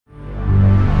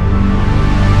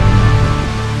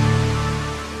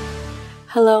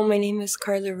Hello, my name is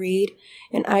Karla Reid,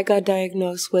 and I got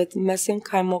diagnosed with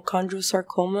mesenchymal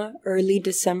chondrosarcoma early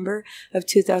December of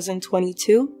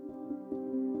 2022.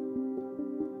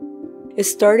 It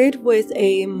started with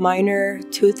a minor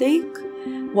toothache.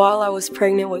 While I was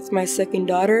pregnant with my second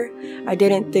daughter, I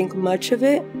didn't think much of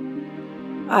it.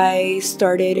 I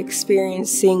started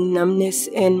experiencing numbness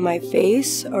in my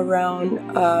face around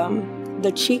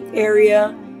the cheek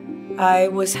area. I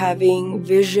was having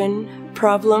vision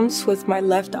problems with my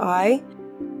left eye.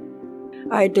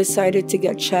 I decided to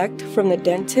get checked from the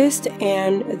dentist,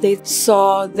 and they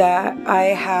saw that I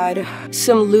had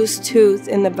some loose tooth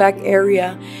in the back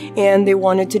area, and they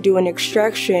wanted to do an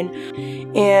extraction,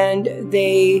 and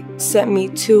they sent me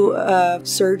to a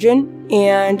surgeon.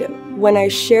 And when I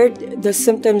shared the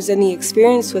symptoms and the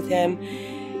experience with him,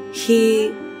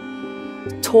 he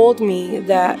told me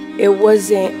that it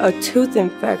wasn't a tooth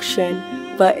infection,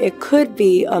 but it could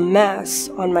be a mass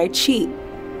on my cheek.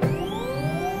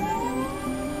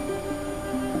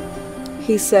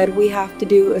 He said we have to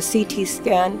do a CT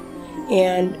scan,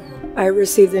 and I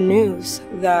received the news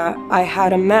that I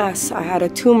had a mass, I had a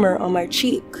tumor on my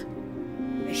cheek.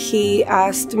 He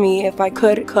asked me if I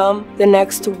could come the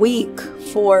next week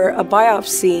for a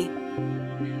biopsy.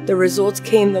 The results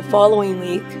came the following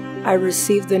week. I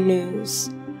received the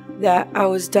news that I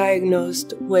was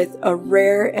diagnosed with a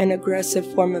rare and aggressive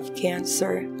form of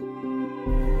cancer.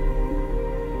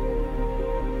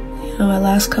 My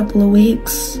last couple of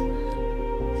weeks,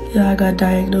 I got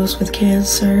diagnosed with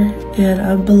cancer, and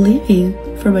I'm believing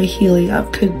for my healing.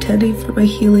 I'm contending for my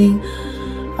healing.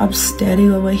 I'm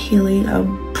standing on my healing.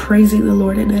 I'm praising the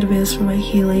Lord in advance for my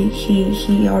healing.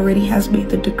 He already has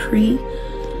made the decree,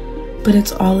 but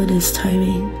it's all in His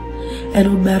timing. And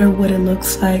no matter what it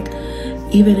looks like,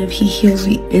 even if He heals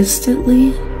me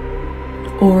instantly,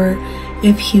 or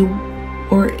if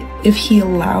He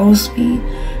allows me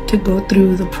to go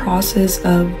through the process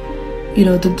of,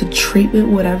 the treatment,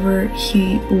 whatever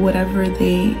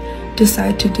they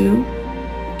decide to do,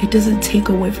 it doesn't take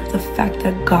away from the fact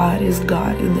that God is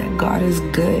God and that God is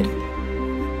good.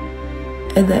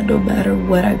 And that no matter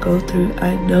what I go through,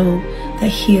 I know that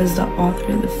He is the author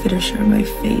and the finisher of my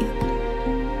faith.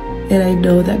 And I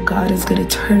know that God is going to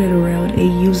turn it around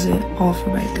and use it all for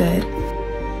my good.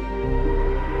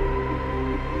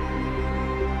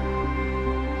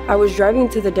 I was driving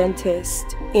to the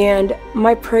dentist, and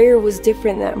my prayer was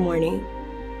different that morning.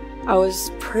 I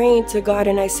was praying to God,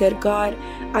 and I said, God,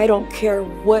 I don't care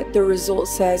what the result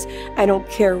says. I don't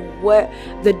care what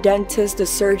the dentist, the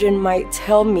surgeon might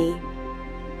tell me.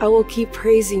 I will keep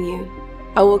praising You.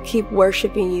 I will keep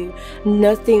worshiping You.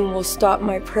 Nothing will stop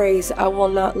my praise. I will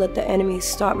not let the enemy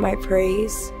stop my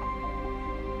praise.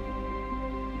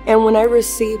 And when I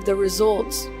received the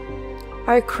results,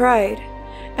 I cried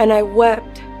and I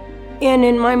wept. And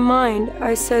in my mind,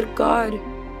 I said, God,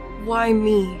 why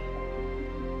me?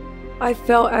 I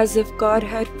felt as if God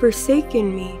had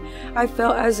forsaken me. I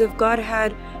felt as if God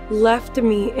had left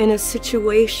me in a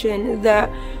situation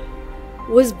that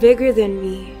was bigger than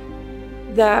me,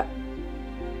 that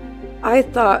I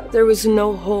thought there was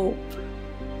no hope.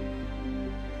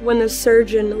 When the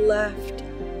surgeon left,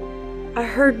 I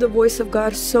heard the voice of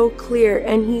God so clear,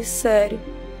 and He said,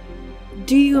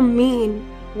 do you mean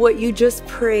what you just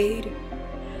prayed?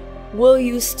 Will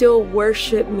you still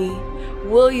worship Me?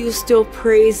 Will you still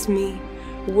praise Me?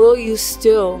 Will you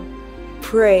still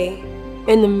pray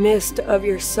in the midst of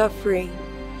your suffering?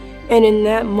 And in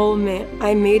that moment,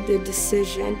 I made the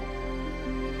decision.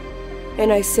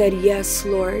 And I said, yes,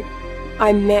 Lord.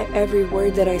 I meant every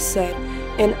word that I said,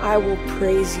 and I will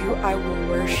praise You. I will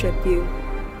worship You.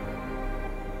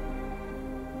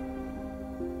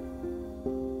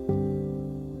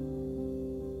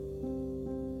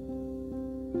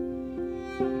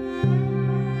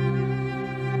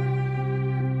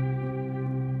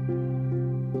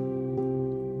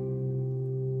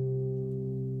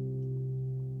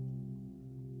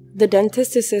 The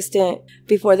dentist assistant,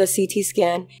 before the CT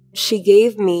scan, she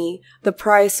gave me the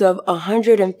price of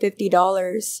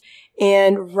 $150.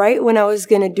 And right when I was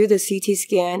going to do the CT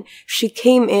scan, she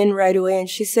came in right away and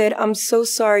she said, I'm so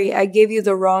sorry, I gave you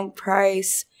the wrong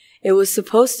price. It was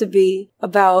supposed to be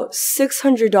about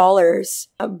 $600,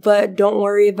 but don't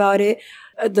worry about it.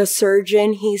 The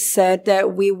surgeon, he said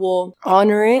that we will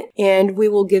honor it and we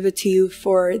will give it to you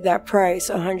for that price,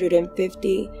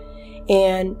 $150.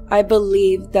 And I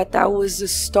believe that that was the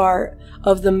start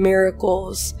of the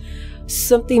miracles,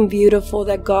 something beautiful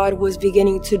that God was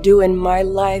beginning to do in my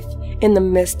life in the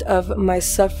midst of my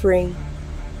suffering.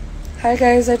 Hi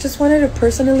guys, I just wanted to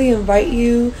personally invite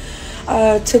you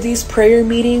to these prayer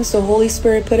meetings. The Holy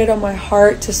Spirit put it on my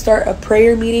heart to start a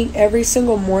prayer meeting every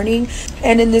single morning.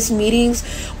 And in these meetings,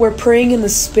 we're praying in the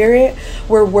Spirit,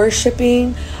 we're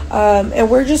worshiping, and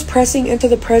we're just pressing into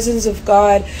the presence of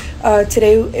God.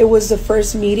 Today, it was the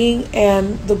first meeting,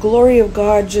 and the glory of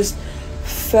God just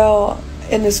fell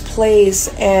in this place,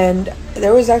 and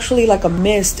there was actually like a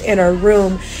mist in our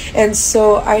room. And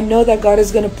so I know that God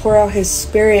is going to pour out his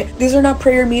Spirit. These are not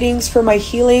prayer meetings for my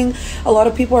healing. A lot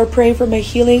of people are praying for my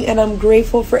healing, and I'm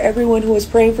grateful for everyone who is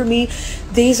praying for me.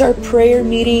 These are prayer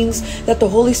meetings that the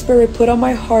Holy Spirit put on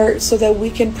my heart so that we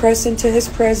can press into his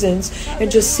presence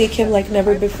and just seek him like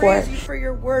never before. I praise you for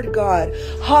your word, God.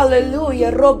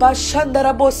 Hallelujah.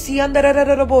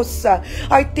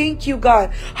 I thank you,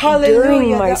 God. Hallelujah.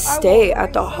 During my stay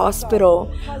at the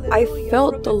hospital, I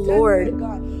felt the Lord,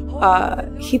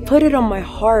 he put it on my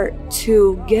heart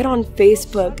to get on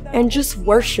Facebook and just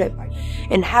worship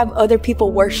and have other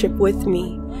people worship with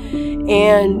me.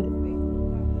 And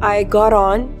I got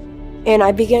on and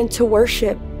I began to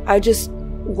worship. I just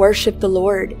worshiped the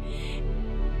Lord.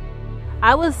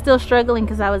 I was still struggling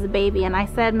because I was a baby, and I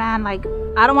said, man, like,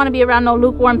 I don't want to be around no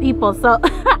lukewarm people. So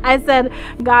I said,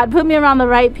 God, put me around the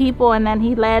right people. And then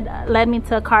he led me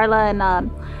to Karla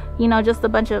and you know, just a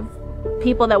bunch of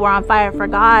people that were on fire for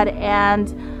God.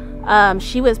 And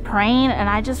she was praying, and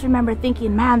I just remember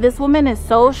thinking, man, this woman is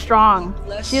so strong.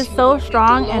 She is so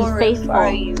strong and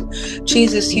faithful.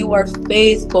 Jesus, you are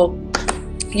faithful.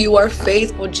 You are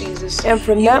faithful, Jesus. And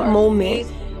from that moment,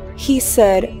 he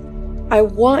said, I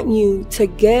want you to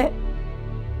get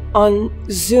on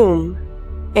Zoom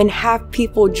and have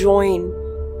people join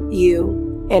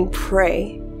you and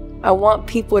pray. I want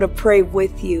people to pray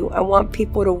with you. I want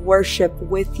people to worship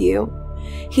with you.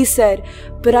 He said,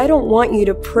 but I don't want you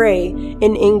to pray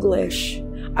in English.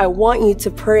 I want you to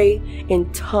pray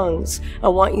in tongues. I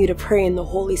want you to pray in the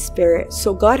Holy Spirit.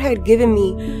 So God had given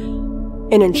me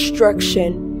an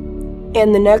instruction.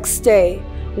 And the next day,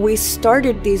 we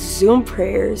started these Zoom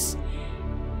prayers.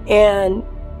 And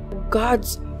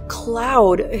God's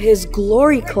cloud, his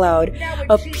glory cloud,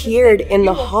 appeared in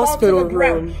the hospital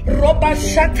room. You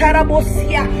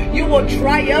will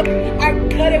dry up. I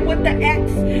cut it with the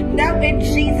axe. Now in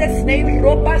Jesus' name,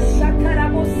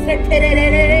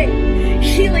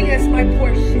 healing is my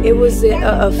portion. It was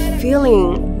a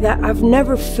feeling that I've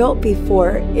never felt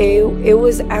before. It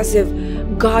was as if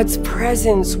God's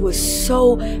presence was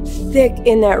so thick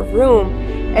in that room.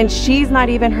 And she's not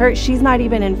even hurt. She's not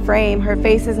even in frame. Her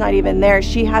face is not even there.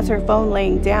 She has her phone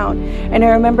laying down. And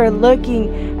I remember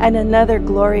looking at another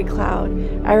glory cloud.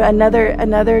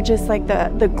 Another just like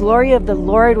the glory of the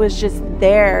Lord was just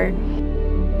there.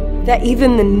 That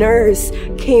even the nurse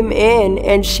came in,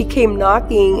 and she came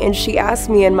knocking, and she asked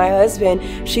me and my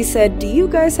husband, she said, do you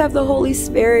guys have the Holy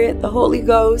Spirit, the Holy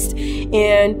Ghost?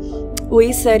 And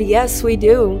we said, yes, we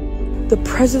do. The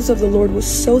presence of the Lord was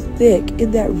so thick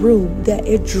in that room that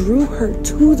it drew her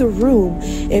to the room,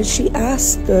 and she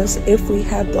asked us if we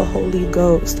had the Holy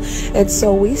Ghost. And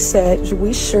so we said,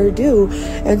 we sure do.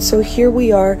 And so here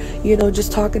we are, you know,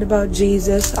 just talking about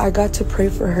Jesus. I got to pray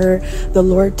for her. The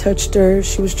Lord touched her.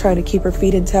 She was trying to keep her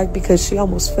feet intact because she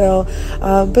almost fell.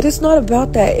 But it's not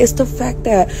about that. It's the fact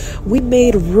that we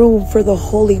made room for the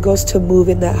Holy Ghost to move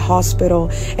in that hospital.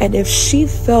 And if she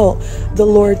felt the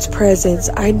Lord's presence,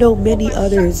 I know many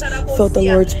others felt the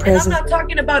Lord's presence. And I'm not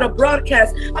talking about a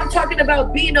broadcast. I'm talking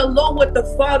about being alone with the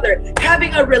Father,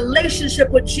 having a relationship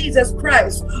with Jesus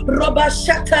Christ. The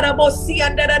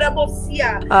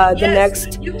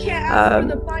next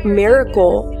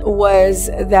miracle was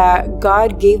that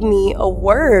God gave me a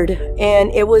word,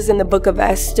 and it was in the book of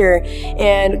Esther.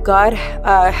 And God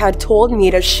had told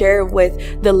me to share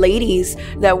with the ladies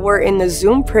that were in the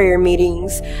Zoom prayer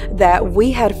meetings that we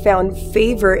had found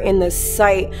favor in the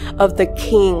sight of the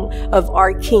King, of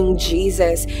our King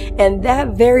Jesus. And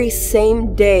that very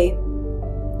same day,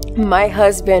 my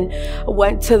husband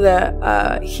went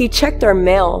to he checked our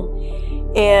mail,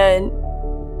 and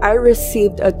I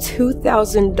received a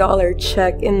 $2,000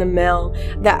 check in the mail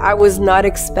that I was not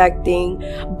expecting,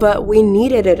 but we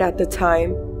needed it at the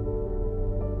time.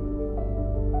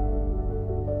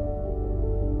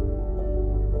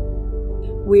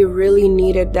 We really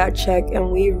needed that check, and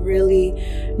we really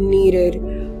needed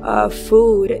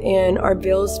food and our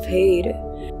bills paid.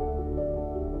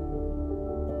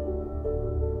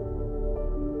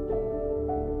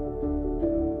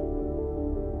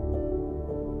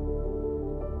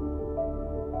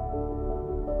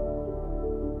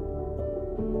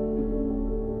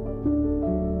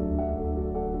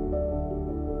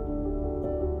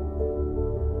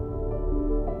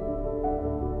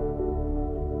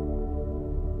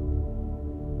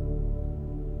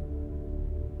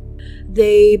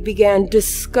 they began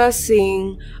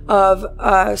discussing of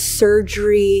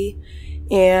surgery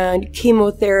and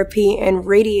chemotherapy and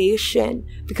radiation,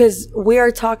 because we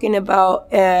are talking about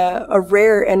a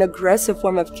rare and aggressive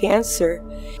form of cancer.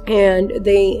 And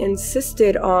they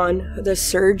insisted on the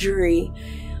surgery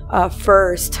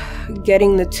first,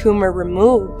 getting the tumor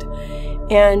removed.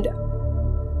 And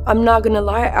I'm not gonna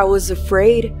lie, I was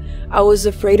afraid. I was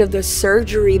afraid of the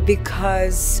surgery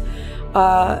because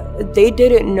they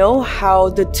didn't know how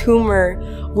the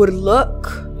tumor would look.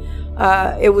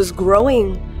 It was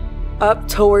growing up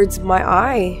towards my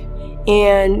eye,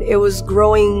 and it was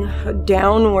growing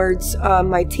downwards.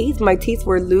 My teeth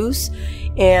were loose,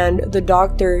 and the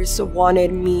doctors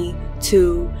wanted me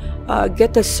to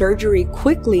get the surgery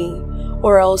quickly,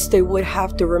 or else they would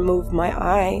have to remove my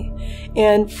eye.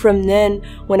 And from then,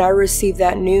 when I received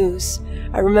that news,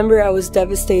 I remember I was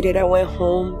devastated. I went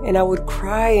home and I would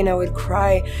cry and I would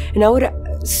cry, and I would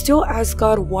still ask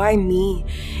God, why me?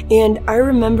 And I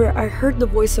remember I heard the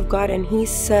voice of God, and he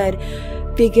said,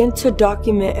 begin to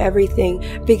document everything,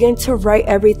 begin to write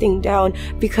everything down,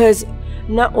 because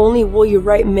not only will you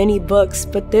write many books,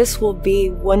 but this will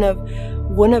be one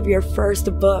of your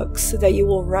first books that you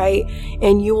will write,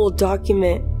 and you will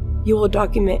document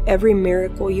every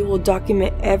miracle. You will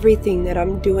document everything that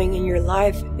I'm doing in your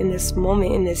life in this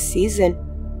moment, in this season.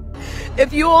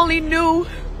 If you only knew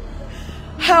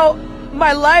how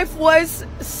my life was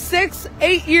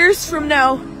 6-8 years from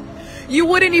now, you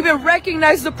wouldn't even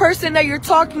recognize the person that you're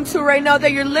talking to right now,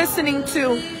 that you're listening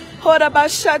to.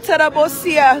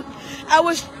 I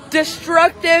was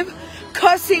destructive,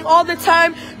 cussing all the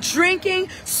time, drinking,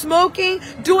 smoking,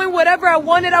 doing whatever I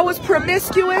wanted. I was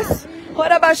promiscuous.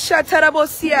 I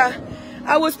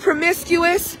was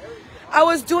promiscuous. I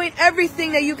was doing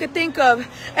everything that you could think of.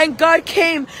 And God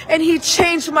came and he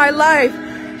changed my life.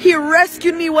 He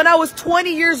rescued me when I was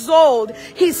 20 years old.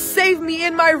 He saved me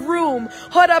in my room.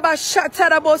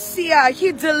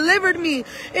 He delivered me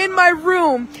in my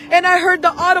room. And I heard the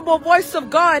audible voice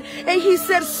of God. And he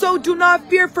said, so do not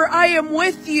fear, for I am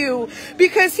with you.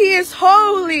 Because he is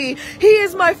holy. He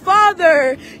is my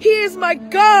Father. He is my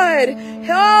God.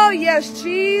 Oh, yes,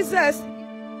 Jesus.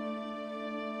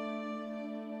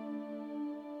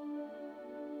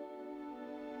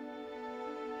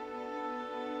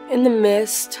 In the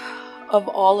midst of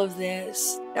all of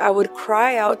this, I would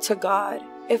cry out to God,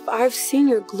 if I've seen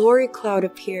your glory cloud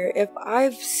appear, if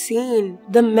I've seen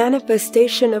the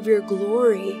manifestation of your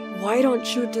glory, why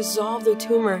don't you dissolve the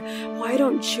tumor? Why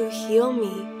don't you heal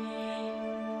me?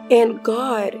 And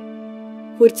God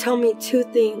would tell me two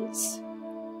things.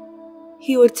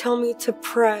 He would tell me to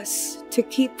press, to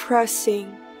keep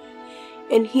pressing,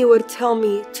 and he would tell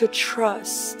me to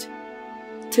trust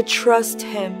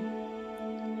him.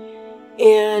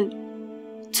 And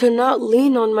to not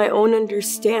lean on my own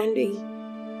understanding,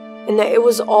 and that it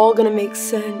was all going to make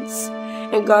sense.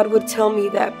 And God would tell me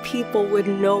that people would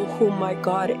know who my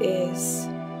God is.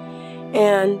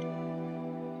 And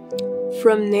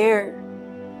from there,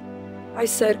 I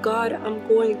said, God, I'm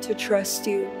going to trust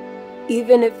you,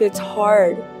 even if it's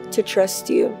hard to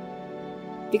trust you.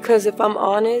 Because if I'm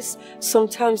honest,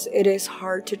 sometimes it is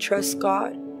hard to trust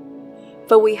God.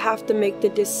 But we have to make the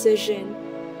decision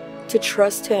to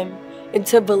trust him and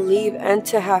to believe and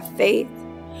to have faith.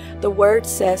 The word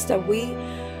says that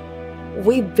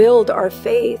we build our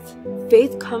faith.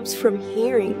 Faith comes from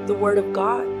hearing the word of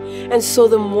God. And so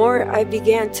the more I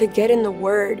began to get in the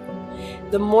word,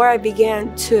 the more I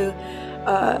began to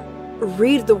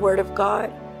read the word of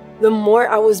God, the more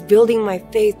I was building my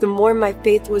faith, the more my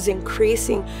faith was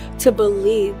increasing to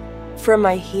believe for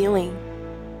my healing.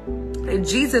 And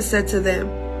Jesus said to them,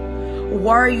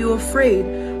 why are you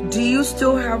afraid? Do you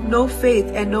still have no faith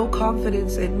and no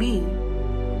confidence in me?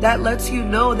 That lets you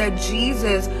know that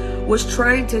Jesus was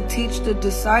trying to teach the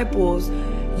disciples,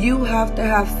 you have to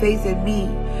have faith in me.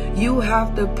 You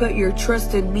have to put your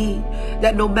trust in me.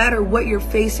 That no matter what you're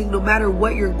facing, no matter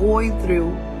what you're going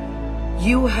through,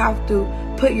 you have to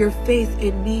put your faith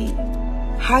in me.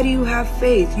 How do you have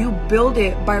faith? You build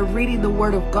it by reading the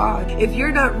Word of God. If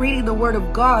you're not reading the Word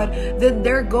of God, then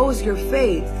there goes your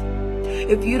faith.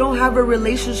 If you don't have a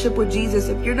relationship with Jesus,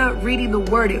 if you're not reading the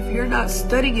word, if you're not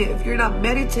studying it, if you're not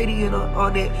meditating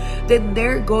on it, then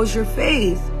there goes your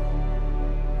faith.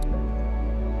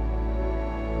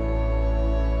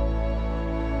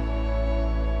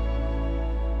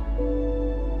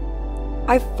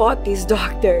 I fought these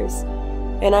doctors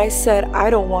and I said, I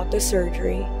don't want the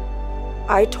surgery.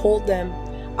 I told them,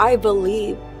 I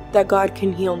believe that God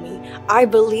can heal me. I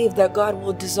believe that God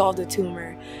will dissolve the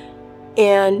tumor.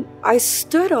 And I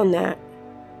stood on that.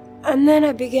 And then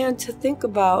I began to think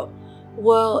about,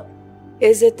 well,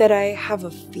 Is it that I have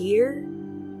a fear?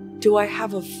 Do I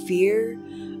have a fear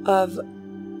of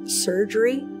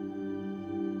surgery?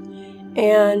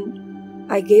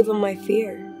 And I gave him my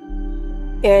fear.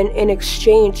 And in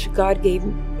exchange, God gave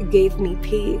me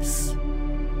peace.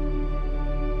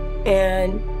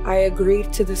 And I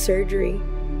agreed to the surgery.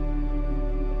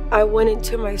 I went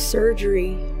into my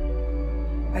surgery.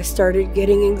 I started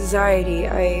getting anxiety.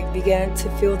 I began to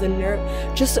feel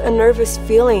just a nervous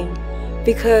feeling,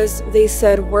 because they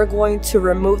said, we're going to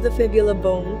remove the fibula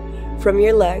bone from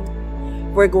your leg.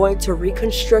 We're going to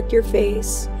reconstruct your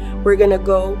face. We're going to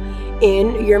go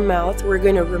in your mouth. We're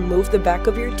going to remove the back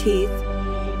of your teeth.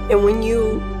 And when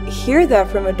you hear that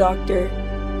from a doctor,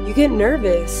 you get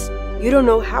nervous. You don't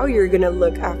know how you're going to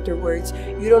look afterwards.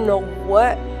 You don't know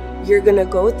what you're going to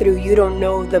go through. You don't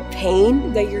know the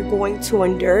pain that you're going to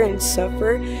endure and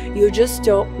suffer. You just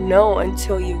don't know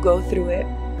until you go through it.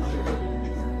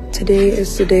 Today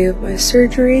is the day of my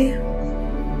surgery.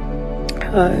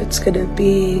 It's going to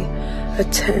be a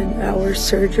 10-hour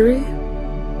surgery.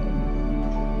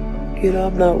 You know,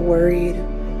 I'm not worried.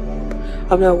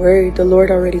 I'm not worried. The Lord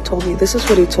already told me. This is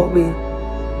what he told me.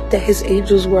 That his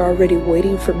angels were already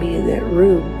waiting for me in that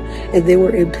room. And they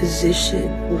were in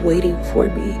position waiting for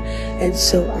me. And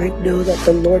so I know that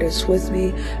the Lord is with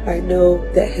me. I know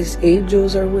that his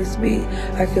angels are with me.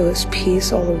 I feel his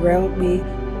peace all around me.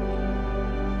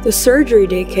 The surgery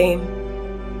day came.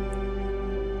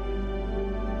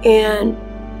 And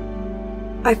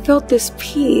I felt this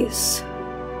peace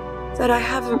that I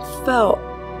haven't felt.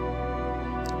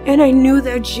 And I knew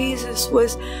that Jesus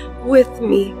was with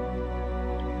me.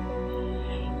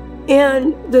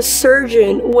 And the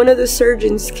surgeon, one of the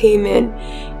surgeons came in,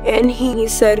 and he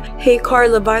said, hey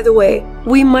Karla, by the way,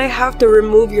 we might have to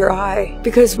remove your eye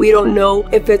because we don't know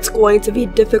if it's going to be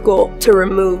difficult to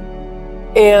remove.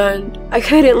 And I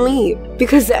couldn't leave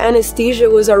because the anesthesia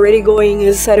was already going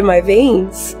inside of my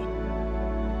veins.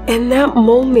 In that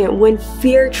moment when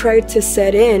fear tried to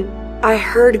set in, I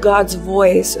heard God's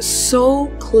voice so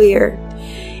clear.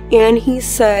 And he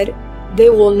said, they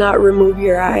will not remove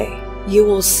your eye. You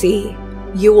will see.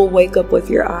 You will wake up with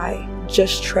your eye.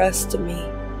 Just trust me.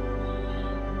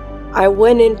 I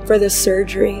went in for the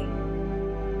surgery.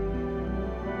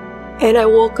 And I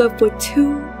woke up with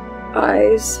 2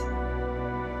 eyes.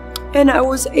 And I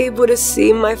was able to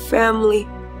see my family.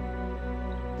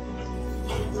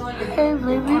 Hey,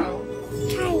 baby. Hi.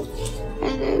 I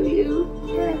love you.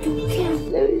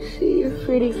 Let me see your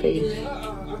pretty face.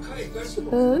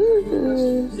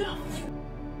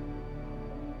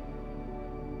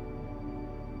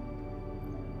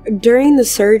 During the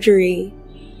surgery,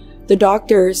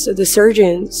 the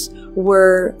surgeons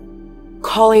were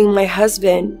calling my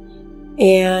husband,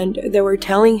 and they were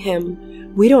telling him,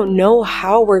 we don't know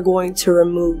how we're going to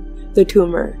remove the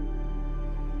tumor.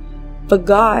 But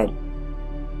God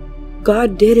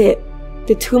did it.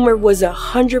 The tumor was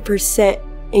 100%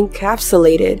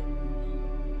 encapsulated.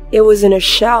 It was in a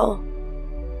shell,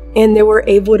 and they were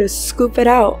able to scoop it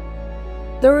out.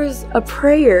 There was a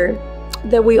prayer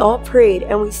that we all prayed,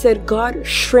 and we said, God,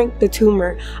 shrink the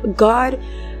tumor. God,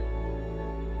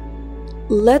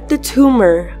 let the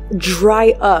tumor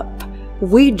dry up.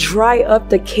 We dry up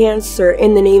the cancer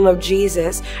in the name of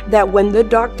Jesus, that when the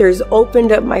doctors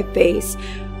opened up my face,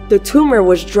 the tumor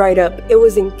was dried up. It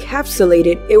was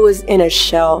encapsulated. It was in a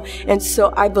shell. And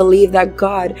so I believe that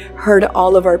God heard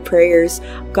all of our prayers.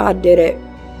 God did it.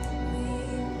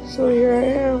 So here I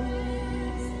am,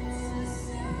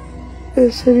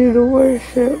 listening to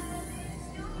worship.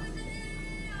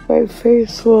 My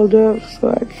face swelled up,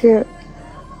 so I can't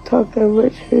talk that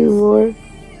much anymore.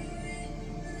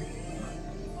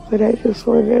 But I just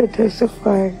wanted to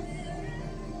testify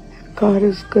that God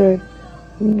is good.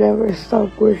 Never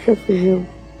stop worshiping him.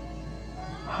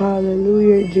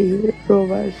 Hallelujah, Jesus.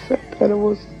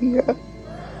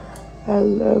 I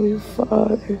love you,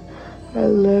 Father. I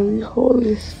love you,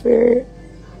 Holy Spirit.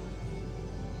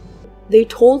 They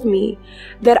told me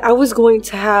that I was going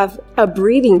to have a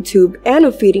breathing tube and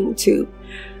a feeding tube.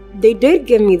 They did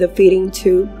give me the feeding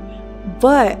tube,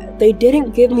 but they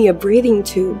didn't give me a breathing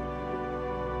tube.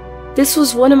 This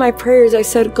was one of my prayers. I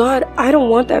said, God, I don't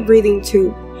want that breathing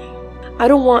tube. I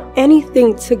don't want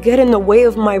anything to get in the way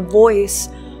of my voice.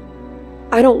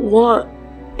 I don't want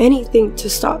anything to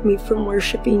stop me from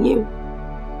worshiping you.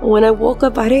 When I woke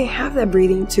up, I didn't have that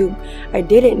breathing tube. I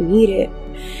didn't need it.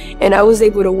 And I was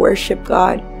able to worship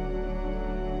God.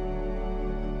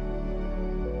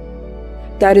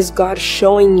 That is God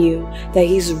showing you that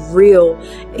he's real.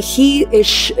 He is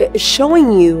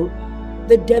showing you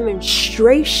the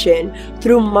demonstration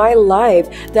through my life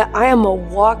that I am a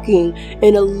walking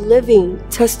and a living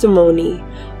testimony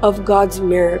of God's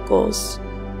miracles.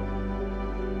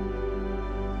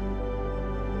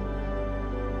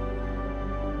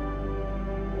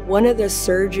 One of the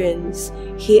surgeons,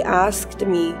 he asked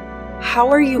me, "How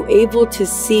are you able to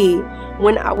see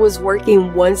when I was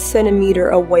working 1 centimeter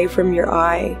away from your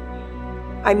eye?"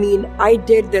 I mean, I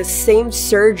did the same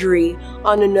surgery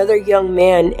on another young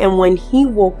man, and when he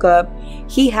woke up,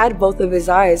 he had both of his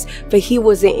eyes, but he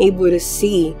wasn't able to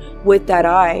see with that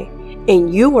eye,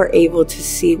 and you were able to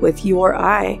see with your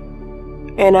eye.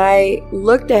 And I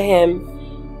looked at him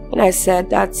and I said,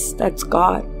 that's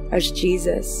God, that's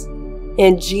Jesus.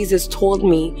 And Jesus told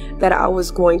me that I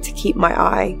was going to keep my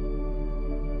eye.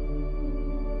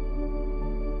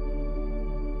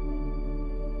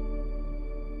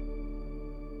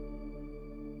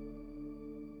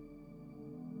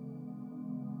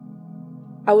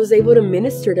 I was able to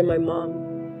minister to my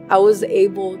mom. I was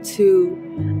able to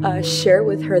share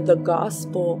with her the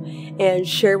gospel and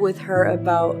share with her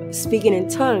about speaking in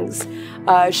tongues.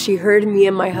 She heard me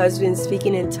and my husband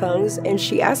speaking in tongues, and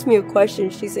she asked me a question.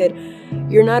 She said,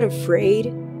 "You're not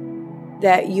afraid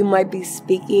that you might be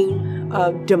speaking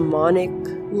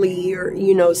demonically, or,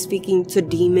 you know, speaking to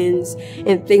demons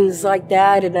and things like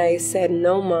that?" And I said,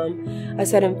 "No, Mom." I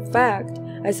said, "In fact,"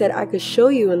 I said, "I could show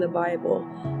you in the Bible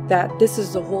that this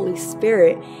is the Holy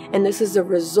Spirit, and this is a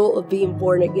result of being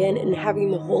born again and having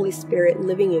the Holy Spirit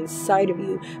living inside of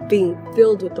you, being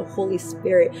filled with the Holy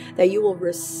Spirit, that you will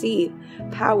receive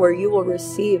power, you will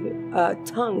receive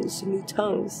tongues, new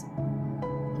tongues."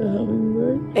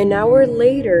 An hour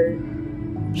later,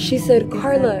 she said,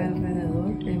 "Karla,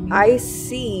 I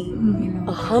see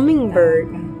a hummingbird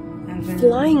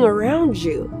flying around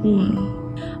you."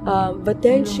 But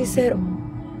then she said,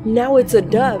 "Now it's a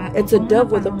dove. It's a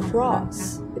dove with a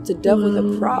cross. It's a dove with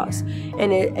a cross,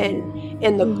 and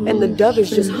the dove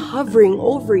is just hovering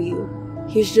over you.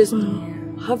 He's just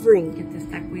hovering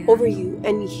over you,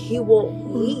 and he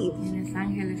won't leave."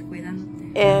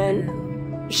 And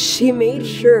she made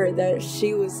sure that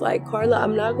she was like, "Karla,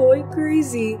 I'm not going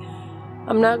crazy.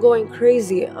 I'm not going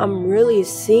crazy. I'm really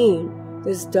seeing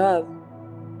this dove."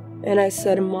 And I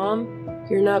said, "Mom,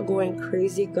 you're not going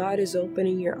crazy. God is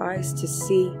opening your eyes to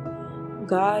see.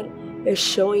 God is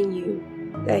showing you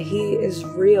that He is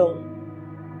real,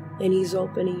 and He's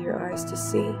opening your eyes to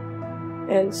see."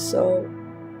 And so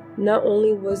not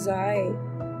only was I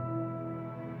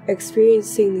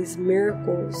experiencing these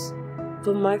miracles,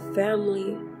 but my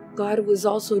family, God was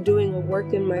also doing a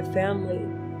work in my family.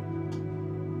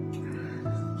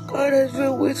 God has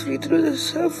been with me through the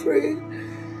suffering.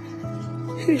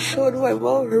 He showed my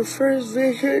mom her first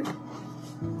vision.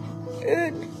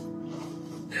 And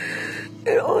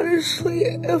honestly,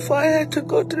 if I had to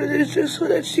go through this just so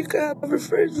that she could have her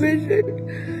first vision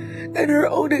and her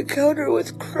own encounter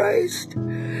with Christ,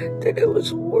 then it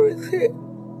was worth it.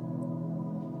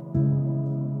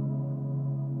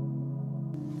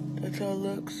 That's how it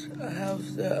looks. I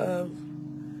have the,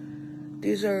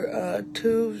 these are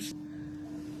tubes.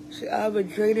 See, I have a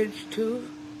drainage tube.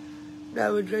 I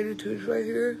have a drainage tube right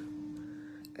here.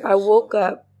 I woke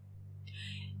up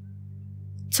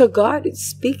to God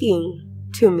speaking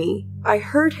to me. I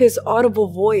heard His audible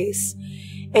voice,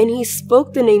 and He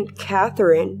spoke the name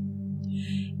Catherine.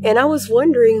 And I was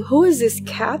wondering, who is this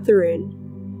Catherine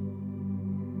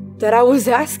that I was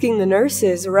asking the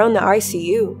nurses around the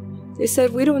ICU? They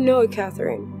said, "We don't know a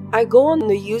Catherine." I go on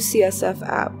the UCSF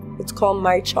app. It's called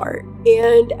My Chart.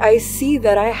 And I see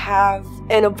that I have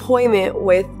an appointment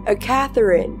with a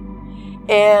Catherine.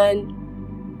 And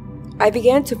I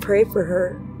began to pray for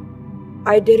her.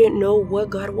 I didn't know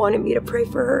what God wanted me to pray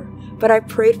for her, but I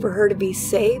prayed for her to be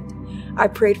saved. I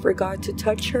prayed for God to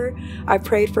touch her. I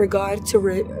prayed for God to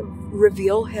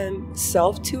reveal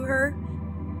Himself to her.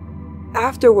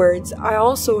 Afterwards, I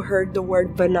also heard the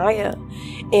word Benaiah.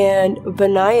 And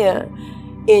Benaiah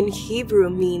in Hebrew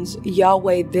means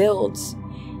Yahweh builds.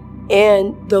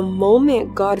 And the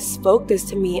moment God spoke this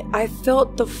to me, I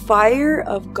felt the fire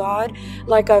of God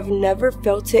like I've never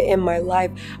felt it in my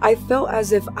life. I felt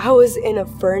as if I was in a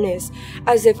furnace,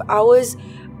 as if I was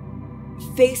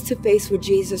face to face with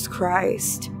Jesus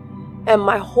Christ, and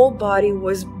my whole body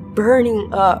was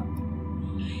burning up.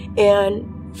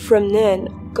 And from then,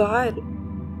 God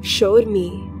showed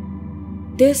me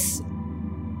this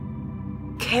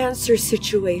cancer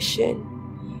situation.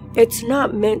 It's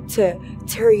not meant to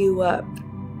tear you up.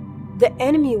 The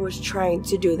enemy was trying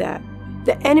to do that.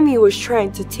 The enemy was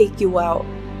trying to take you out.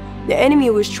 The enemy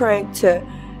was trying to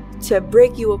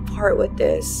break you apart with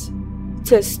this,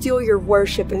 to steal your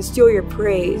worship and steal your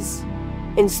praise.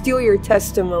 and steal your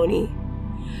testimony.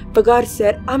 But God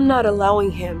said, I'm not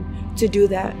allowing him to do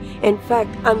that. In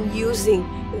fact, I'm using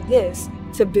this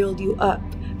to build you up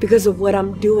because of what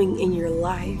I'm doing in your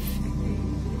life.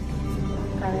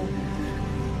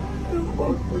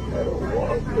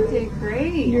 You did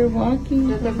great. You're walking.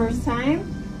 Is that the first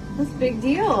time? That's a big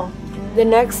deal. The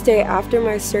next day after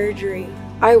my surgery,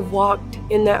 I walked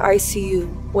in the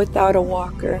ICU without a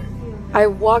walker. I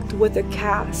walked with a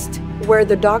cast where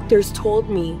the doctors told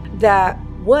me that,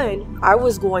 one, I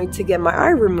was going to get my eye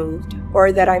removed,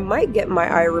 or that I might get my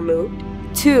eye removed.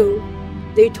 Two,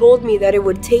 they told me that it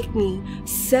would take me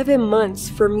 7 months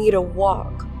for me to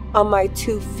walk on my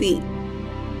 2 feet.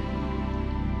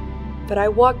 But I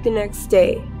walked the next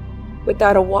day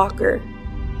without a walker,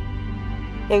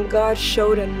 and God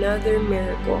showed another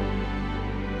miracle.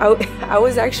 I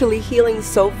was actually healing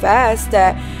so fast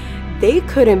that they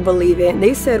couldn't believe it. And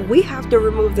they said, we have to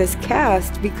remove this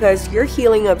cast because you're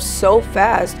healing up so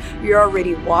fast. You're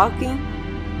already walking.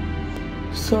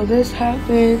 So this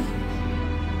happened.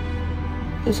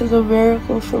 This is a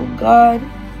miracle from God.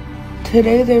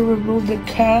 Today they removed the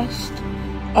cast.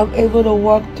 I'm able to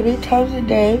walk 3 times a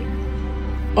day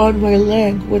on my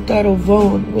leg without a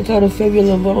bone, without a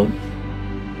fibula bone.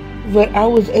 But I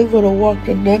was able to walk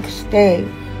the next day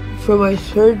for my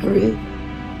surgery.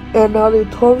 And now they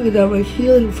told me that my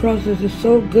healing process is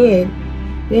so good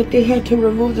that they had to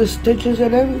remove the stitches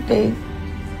and everything.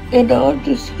 And now I'm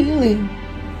just healing.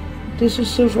 This is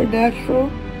supernatural.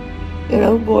 And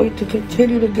I'm going to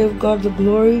continue to give God the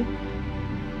glory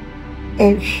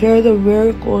and share the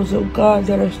miracles of God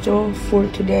that are still for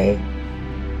today.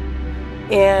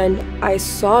 And I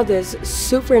saw this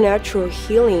supernatural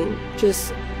healing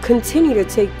just continue to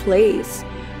take place.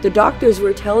 The doctors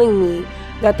were telling me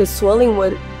that the swelling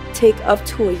would take up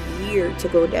to a year to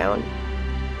go down.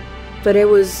 But it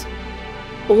was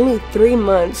only 3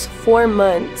 months, 4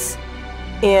 months,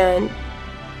 and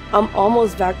I'm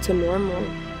almost back to normal.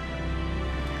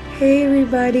 Hey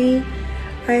everybody,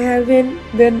 I haven't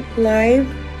been live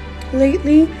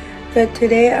lately, but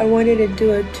today I wanted to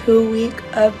do a 2-week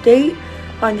update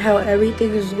on how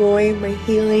everything is going, my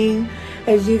healing.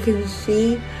 As you can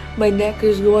see, my neck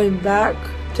is going back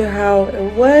to how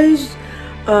it was.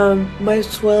 My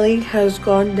swelling has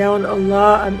gone down a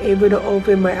lot. I'm able to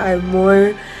open my eye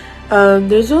more.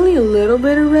 There's only a little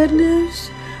bit of redness,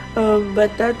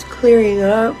 but that's clearing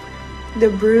up. The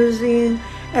bruising,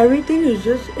 everything is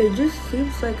it just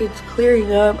seems like it's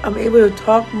clearing up. I'm able to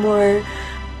talk more.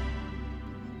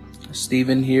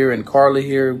 Steven here and Karla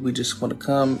here. We just want to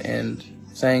come and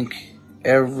thank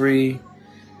every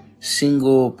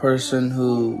single person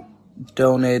who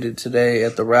donated today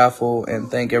at the raffle, and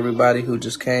thank everybody who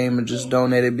just came and just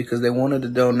donated because they wanted to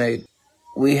donate.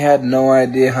 We had no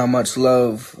idea how much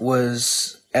love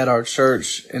was at our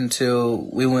church until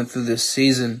we went through this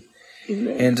season.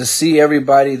 Amen. And to see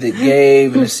everybody that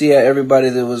gave and to see everybody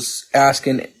that was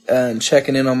asking and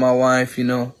checking in on my wife, you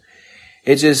know,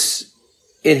 it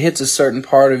hits a certain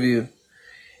part of you.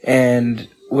 And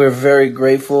we're very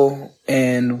grateful,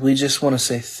 and we just want to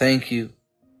say thank you.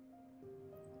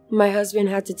 My husband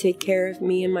had to take care of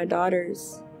me and my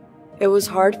daughters. It was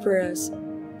hard for us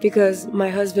because my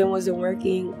husband wasn't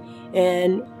working,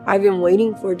 and I've been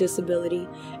waiting for disability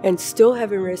and still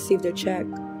haven't received a check.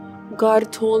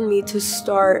 God told me to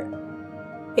start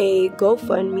a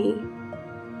GoFundMe,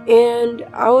 and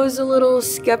I was a little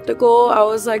skeptical. I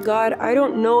was like, God, I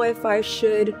don't know if I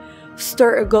should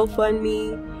start a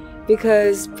GoFundMe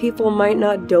because people might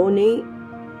not donate.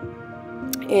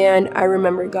 And I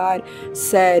remember God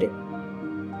said,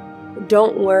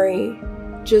 don't worry,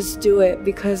 just do it,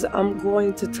 because I'm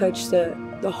going to touch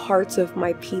the hearts of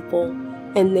my people,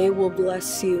 and they will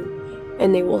bless you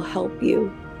and they will help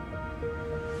you.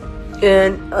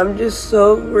 And I'm just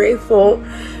so grateful.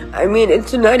 I mean,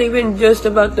 it's not even just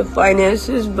about the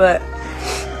finances, but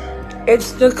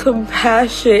it's the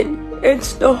compassion.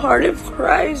 It's the heart of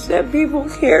Christ that people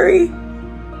carry.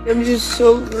 I'm just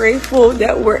so grateful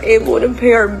that we're able to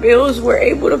pay our bills, we're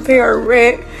able to pay our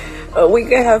rent, we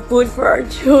can have food for our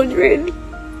children.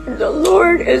 The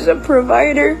Lord is a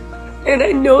provider, and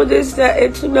I know this, that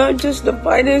it's not just the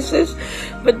finances,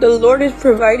 but the Lord is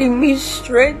providing me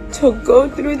strength to go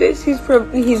through this. He's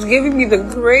giving me the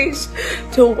grace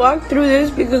to walk through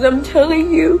this, because I'm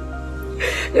telling you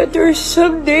that there are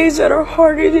some days that are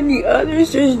harder than the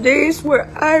others. There's days where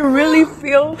I really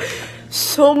feel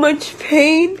so much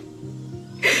pain,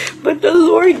 but the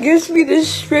Lord gives me the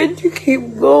strength to keep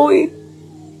going.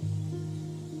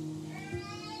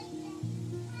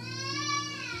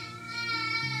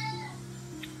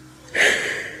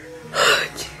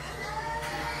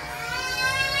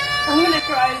 I'm gonna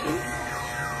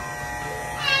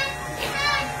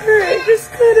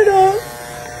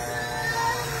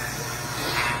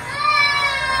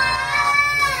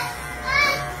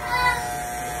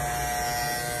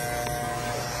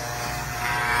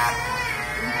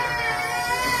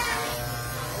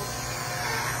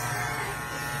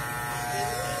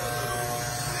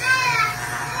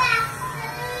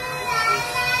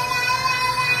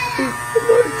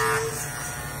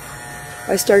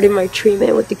I started my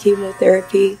treatment with the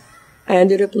chemotherapy. I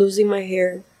ended up losing my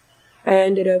hair. I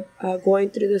ended up going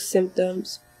through the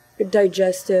symptoms,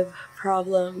 digestive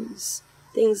problems,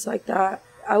 things like that.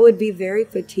 I would be very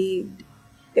fatigued.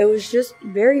 It was just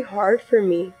very hard for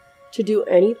me to do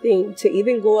anything, to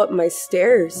even go up my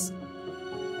stairs.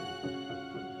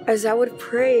 As I would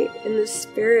pray in the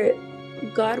Spirit,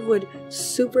 God would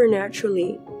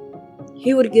supernaturally,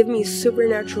 He would give me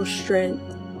supernatural strength,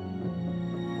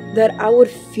 that I would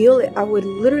feel it. I would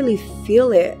literally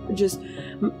feel it. Just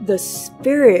the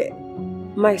Spirit,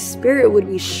 my spirit would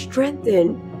be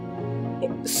strengthened,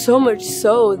 so much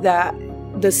so that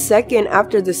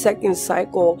after the second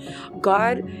cycle,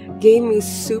 God gave me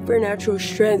supernatural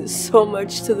strength, so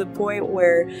much to the point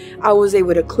where I was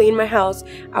able to clean my house.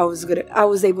 I was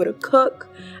able to cook.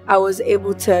 I was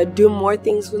able to do more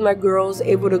things with my girls,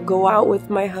 able to go out with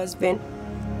my husband.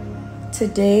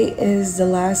 Today is the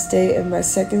last day of my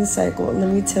second cycle. And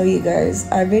let me tell you guys,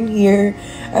 I've been here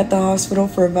at the hospital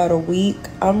for about a week.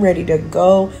 I'm ready to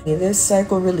go. This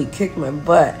cycle really kicked my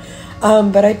butt.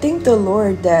 But I thank the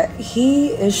Lord that He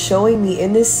is showing me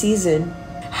in this season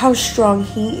how strong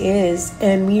He is,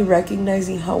 and me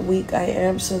recognizing how weak I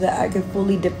am, so that I can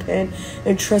fully depend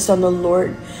and trust on the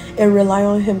Lord and rely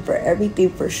on Him for everything,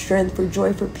 for strength, for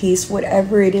joy, for peace,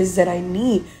 whatever it is that I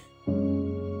need.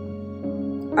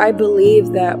 I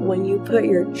believe that when you put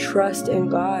your trust in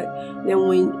God, then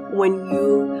when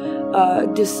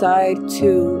you decide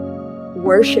to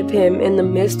worship Him in the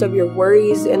midst of your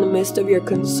worries, in the midst of your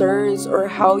concerns, or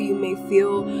how you may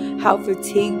feel, how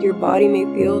fatigued your body may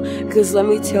feel. Because let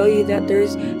me tell you that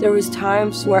there was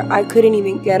times where I couldn't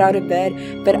even get out of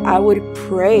bed, but I would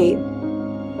pray.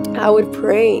 I would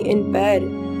pray in bed,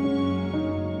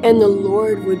 and the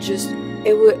Lord would just,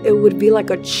 it would be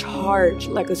like a charge,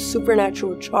 like a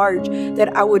supernatural charge,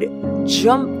 that I would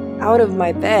jump out of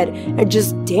my bed and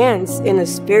just dance in the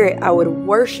Spirit. I would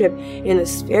worship in the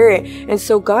Spirit. And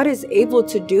so God is able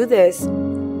to do this.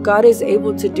 God is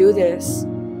able to do this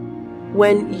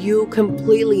when you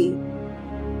completely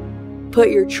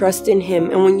put your trust in Him,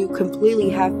 and when you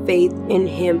completely have faith in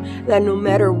Him, that no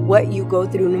matter what you go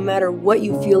through, no matter what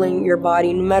you feel in your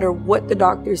body, no matter what the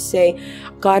doctors say,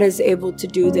 God is able to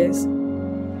do this.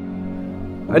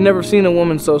 I've never seen a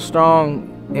woman so strong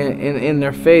in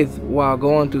their faith while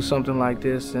going through something like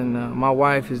this, and my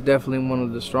wife is definitely one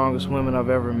of the strongest women I've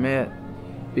ever met,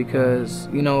 because,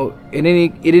 you know, at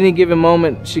any given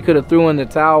moment she could have threw in the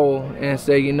towel and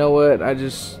say, you know what, I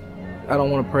don't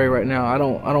want to pray right now, I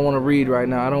don't want to read right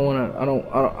now, I don't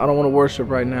want to worship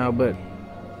right now. But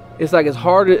it's like,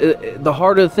 the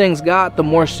harder things got, the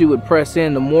more she would press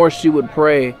in, the more she would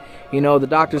pray. You know, the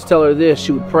doctors tell her this,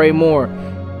 she would pray more.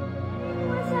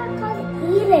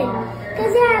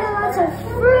 Because they had lots of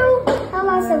fruit,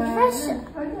 lots of vegetables,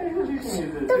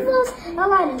 a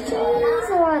lot of trees,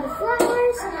 a lot of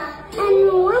flowers. And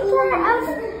one part of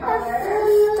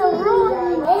the rule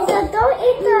is that don't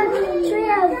eat the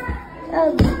tree of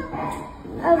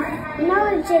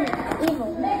knowledge and evil.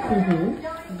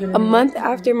 Mm-hmm. A month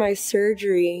after my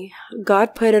surgery,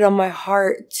 God put it on my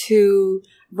heart to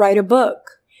write a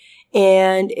book.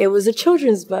 And it was a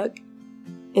children's book.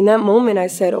 In that moment, I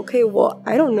said, okay, well,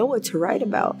 I don't know what to write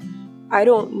about. I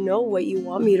don't know what you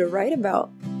want me to write about.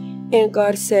 And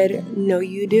God said, no,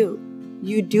 you do.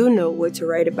 You do know what to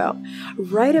write about.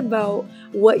 Write about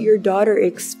what your daughter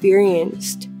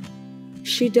experienced.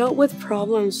 She dealt with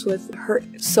problems with her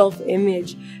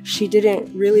self-image. She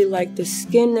didn't really like the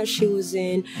skin that she was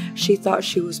in. She thought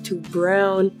she was too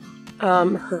brown.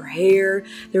 Her hair,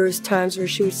 there was times where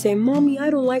she would say, Mommy, I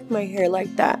don't like my hair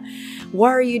like that. Why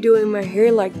are you doing my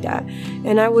hair like that?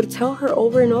 And I would tell her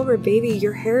over and over, baby,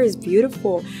 your hair is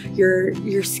beautiful.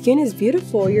 Your skin is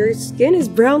beautiful. Your skin is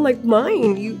brown like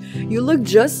mine. You look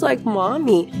just like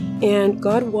Mommy. And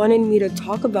God wanted me to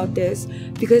talk about this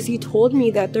because He told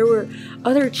me that there were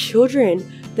other children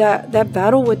that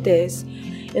battle with this.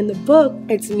 In the book,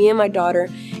 it's me and my daughter,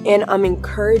 and I'm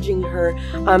encouraging her.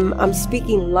 I'm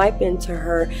speaking life into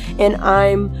her, and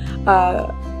I'm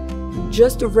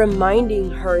just reminding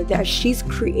her that she's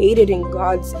created in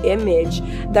God's image,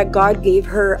 that God gave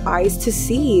her eyes to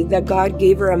see, that God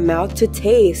gave her a mouth to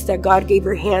taste, that God gave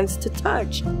her hands to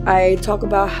touch. I talk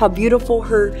about how beautiful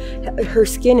her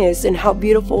skin is and how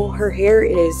beautiful her hair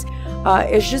is.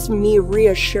 It's just me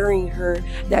reassuring her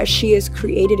that she is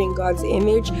created in God's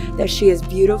image, that she is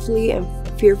beautifully and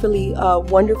fearfully,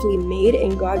 wonderfully made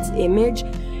in God's image,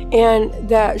 and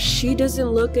that she doesn't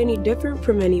look any different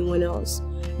from anyone else.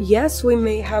 Yes, we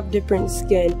may have different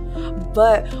skin,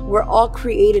 but we're all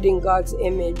created in God's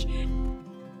image.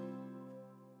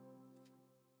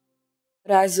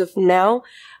 As of now,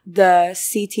 the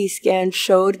CT scan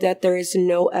showed that there is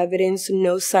no evidence,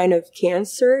 no sign of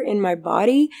cancer in my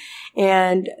body.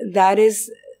 And that is,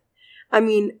 I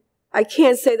mean, I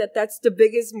can't say that that's the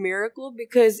biggest miracle,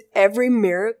 because every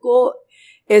miracle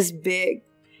is big.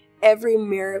 Every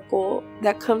miracle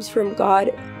that comes from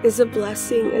God is a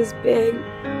blessing, is big.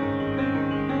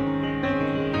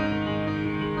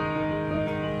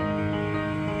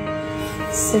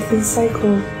 Second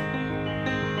cycle.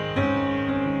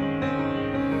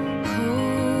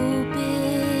 Hope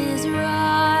is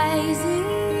rising.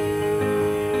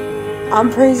 I'm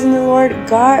praising the Lord.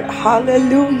 God,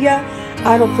 hallelujah.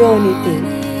 I don't feel anything.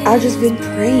 I've just been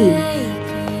praying.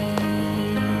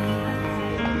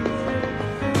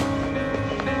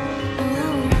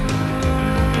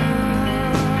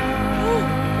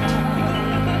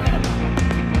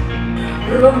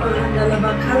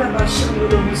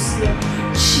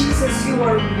 Jesus, you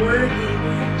are worthy.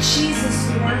 Jesus,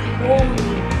 you are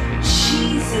holy.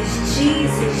 Jesus,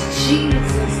 Jesus,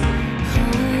 Jesus.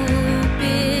 Hope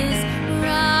is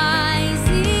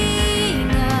rising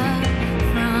up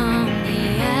from the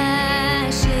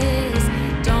ashes.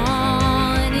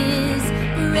 Dawn is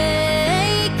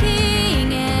breaking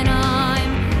and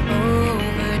I'm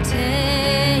overtaken.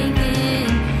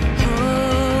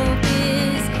 Hope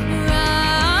is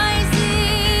rising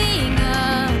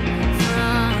up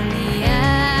from the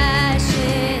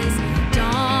ashes.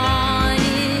 Dawn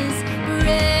is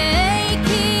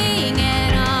breaking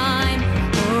and I'm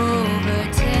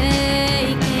overtaken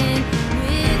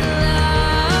with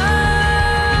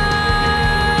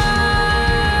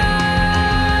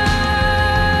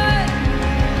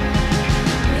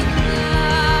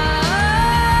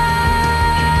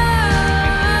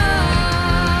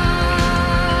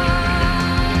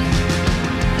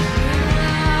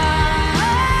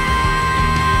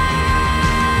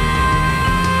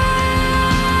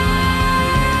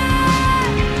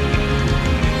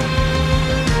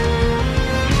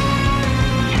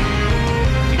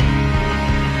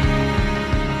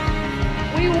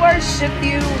We worship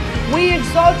you. We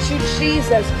exalt you,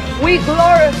 Jesus. We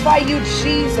glorify you,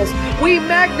 Jesus. We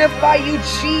magnify you,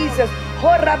 Jesus.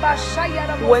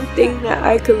 One thing that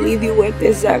I could leave you with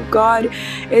is that God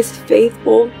is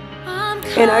faithful.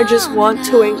 And I just want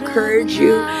to encourage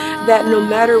you that no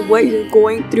matter what you're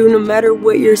going through, no matter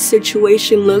what your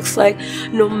situation looks like,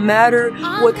 no matter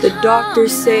what the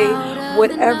doctors say,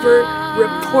 whatever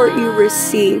report you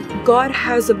receive, God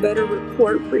has a better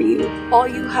report for you. All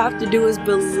you have to do is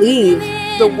believe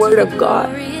the word of God.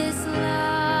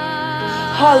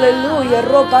 Hallelujah.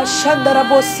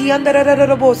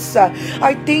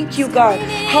 I thank you, God.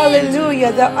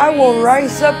 Hallelujah. That I will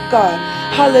rise up, God.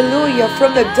 Hallelujah.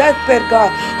 From the deathbed,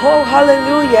 God. Oh,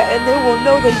 hallelujah. And they will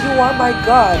know that you are my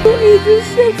God. Angels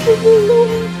sent from the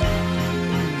Lord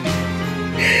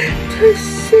to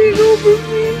sing over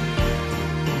me.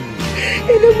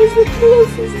 And it was the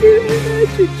closest thing I had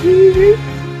to Jesus.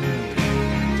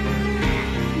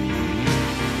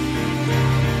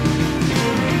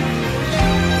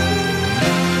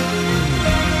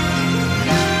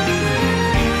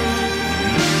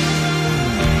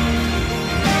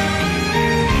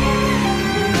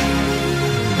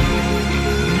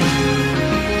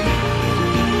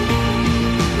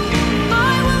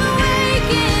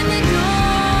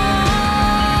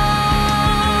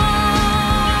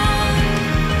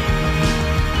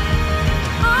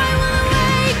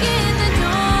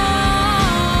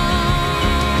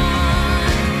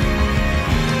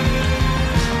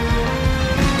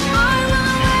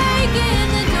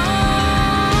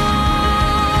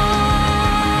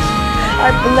 I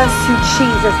bless you,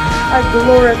 Jesus. I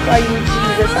glorify you,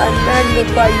 Jesus. I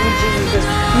magnify you, Jesus.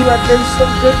 You have been so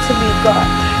good to me, God.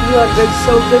 You have been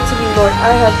so good to me, Lord.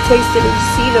 I have tasted and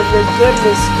seen of your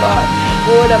goodness, God.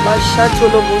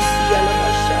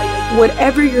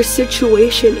 Whatever your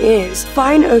situation is,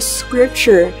 find a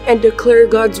scripture and declare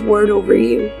God's word over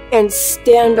you and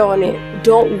stand on it.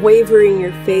 Don't waver in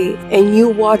your faith, and you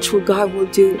watch what God will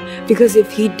do, because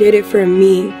if he did it for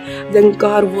me, then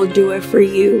God will do it for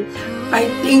you. I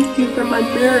thank you for my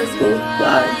miracle,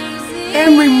 God.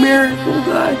 Every miracle,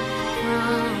 God.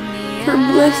 For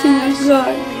blessing us,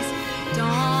 God.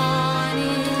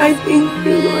 I thank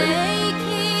you, Lord.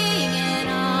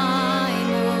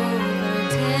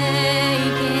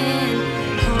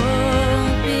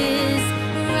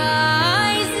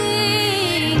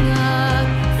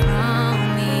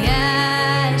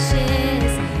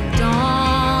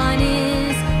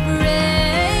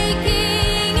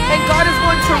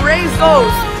 To raise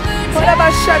those.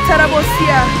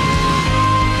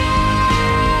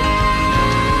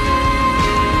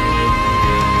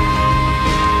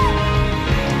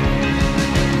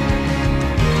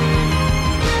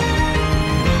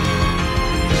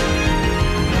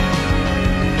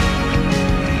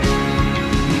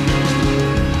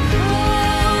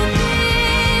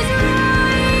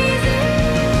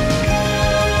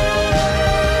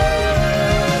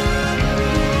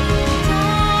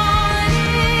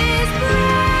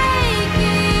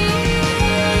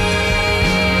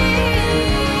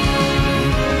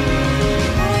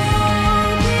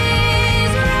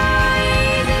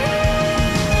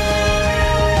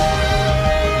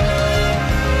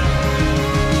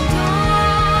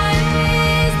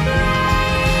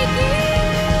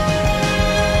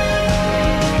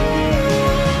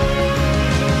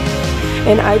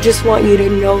 And I just want you to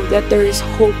know that there is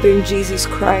hope in Jesus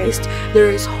Christ. There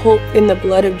is hope in the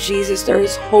blood of Jesus. There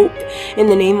is hope in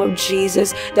the name of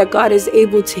Jesus, that God is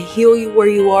able to heal you where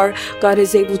you are. God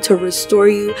is able to restore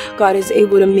you. God is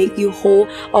able to make you whole.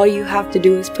 All you have to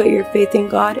do is put your faith in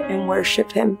God and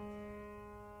worship Him.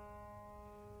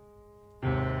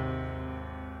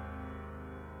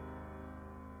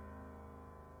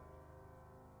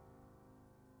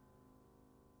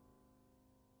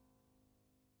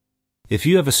 If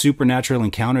you have a supernatural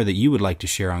encounter that you would like to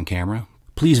share on camera,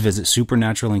 please visit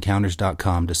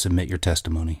supernaturalencounter.com to submit your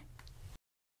testimony.